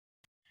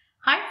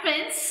Hi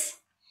friends,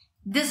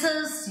 this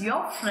is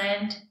your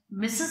friend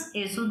Mrs.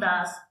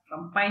 Yesudas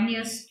from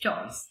Pioneers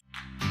Choice.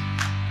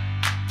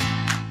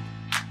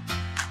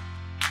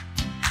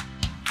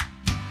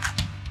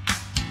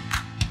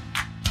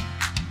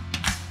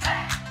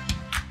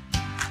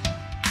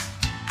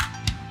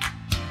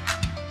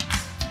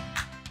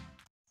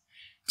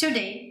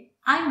 Today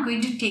I'm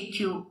going to take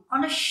you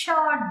on a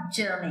short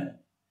journey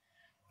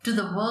to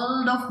the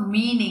world of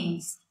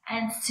meanings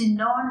and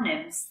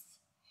synonyms,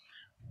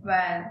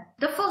 where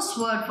the first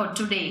word for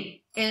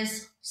today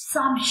is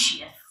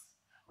sumptuous.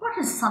 What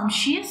is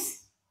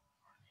sumptuous?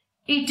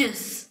 It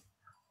is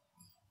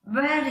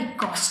very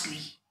costly,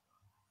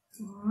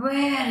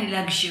 very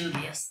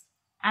luxurious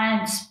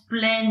and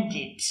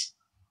splendid.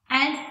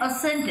 And a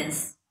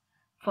sentence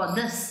for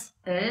this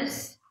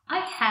is, I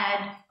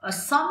had a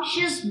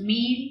sumptuous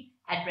meal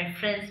at my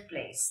friend's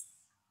place.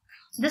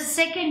 The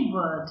second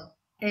word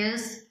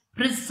is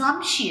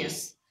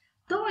presumptuous,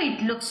 though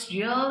it looks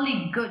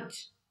really good.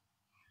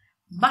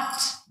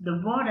 But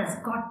the word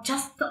has got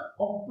just the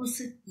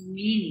opposite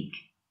meaning.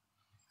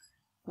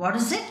 What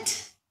is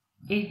it?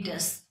 It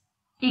is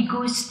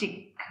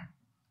egoistic,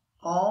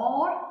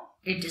 or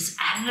it is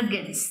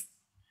arrogance.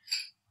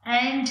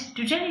 And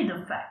to tell you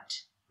the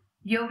fact,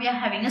 here we are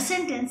having a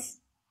sentence.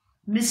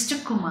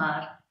 Mr.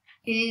 Kumar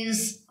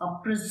is a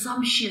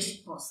presumptuous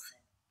person.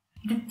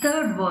 The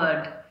third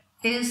word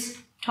is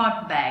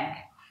tote bag.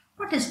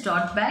 What is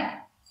tote bag?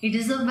 It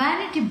is a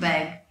vanity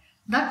bag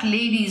that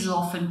ladies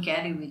often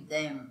carry with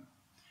them.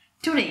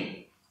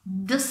 Today,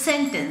 the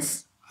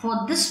sentence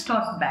for this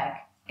tote bag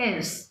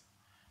is,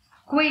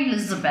 Queen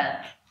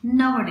Elizabeth,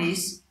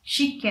 nowadays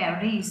she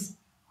carries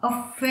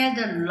a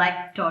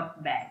feather-like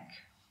tote bag.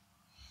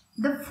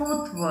 The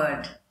fourth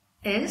word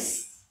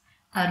is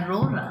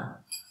Aurora.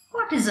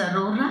 What is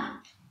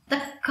Aurora?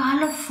 The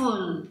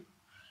colorful,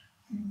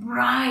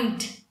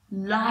 bright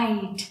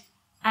light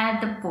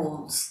at the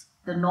poles,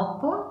 the North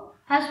Pole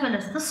as well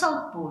as the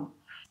South Pole.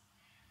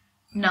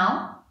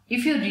 Now,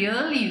 if you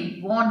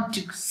really want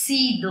to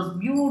see those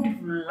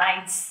beautiful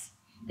lights,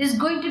 it's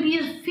going to be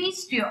a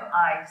feast to your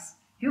eyes.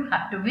 You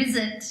have to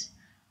visit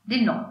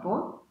the North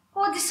Pole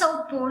or the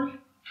South Pole.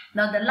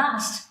 Now, the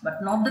last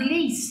but not the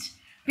least,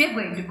 we are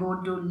going to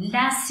go to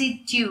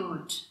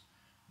lassitude.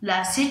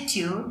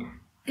 Lassitude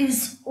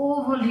is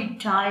overly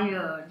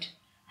tired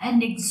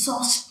and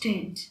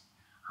exhausted.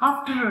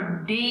 After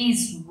a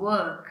day's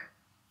work,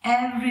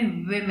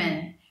 every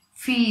woman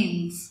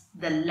feels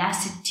the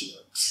lassitude.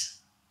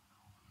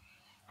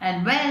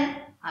 And well,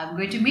 I'm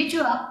going to meet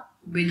you up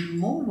with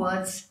more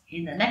words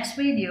in the next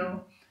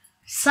video.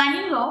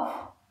 Signing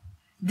off,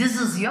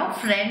 this is your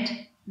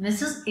friend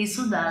Mrs.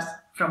 Yesudas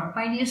from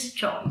Pioneers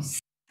Choice.